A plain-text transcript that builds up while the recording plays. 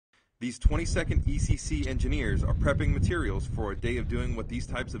These 22nd ECC engineers are prepping materials for a day of doing what these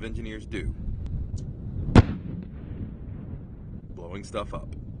types of engineers do. Blowing stuff up.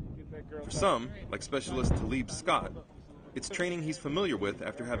 For some, like Specialist Talib Scott, it's training he's familiar with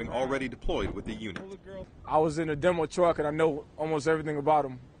after having already deployed with the unit. I was in a demo truck and I know almost everything about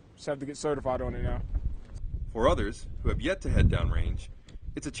them. Just have to get certified on it now. For others, who have yet to head downrange,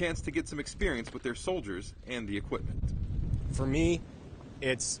 it's a chance to get some experience with their soldiers and the equipment. For me,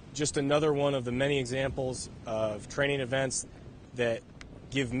 it's just another one of the many examples of training events that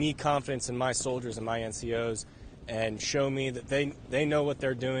give me confidence in my soldiers and my NCOs and show me that they know what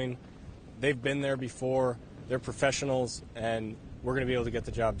they're doing. They've been there before, they're professionals, and we're going to be able to get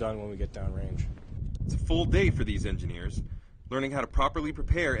the job done when we get downrange. It's a full day for these engineers, learning how to properly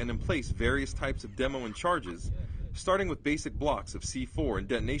prepare and emplace various types of demo and charges, starting with basic blocks of C4 and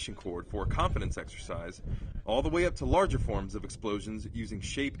detonation cord for a confidence exercise, all the way up to larger forms of explosions using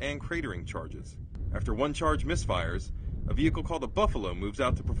shape and cratering charges. After one charge misfires, a vehicle called a Buffalo moves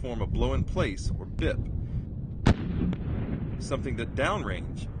out to perform a blow-in-place, or BIP, something that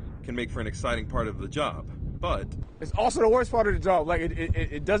downrange can make for an exciting part of the job, but it's also the worst part of the job. Like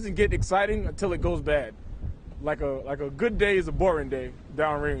it doesn't get exciting until it goes bad. Like a good day is a boring day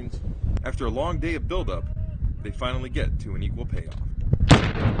downrange. After a long day of buildup, they finally get to an equal payoff.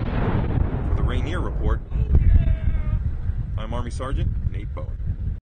 For the Rainier Report, I'm Army Sergeant Nate Bowen.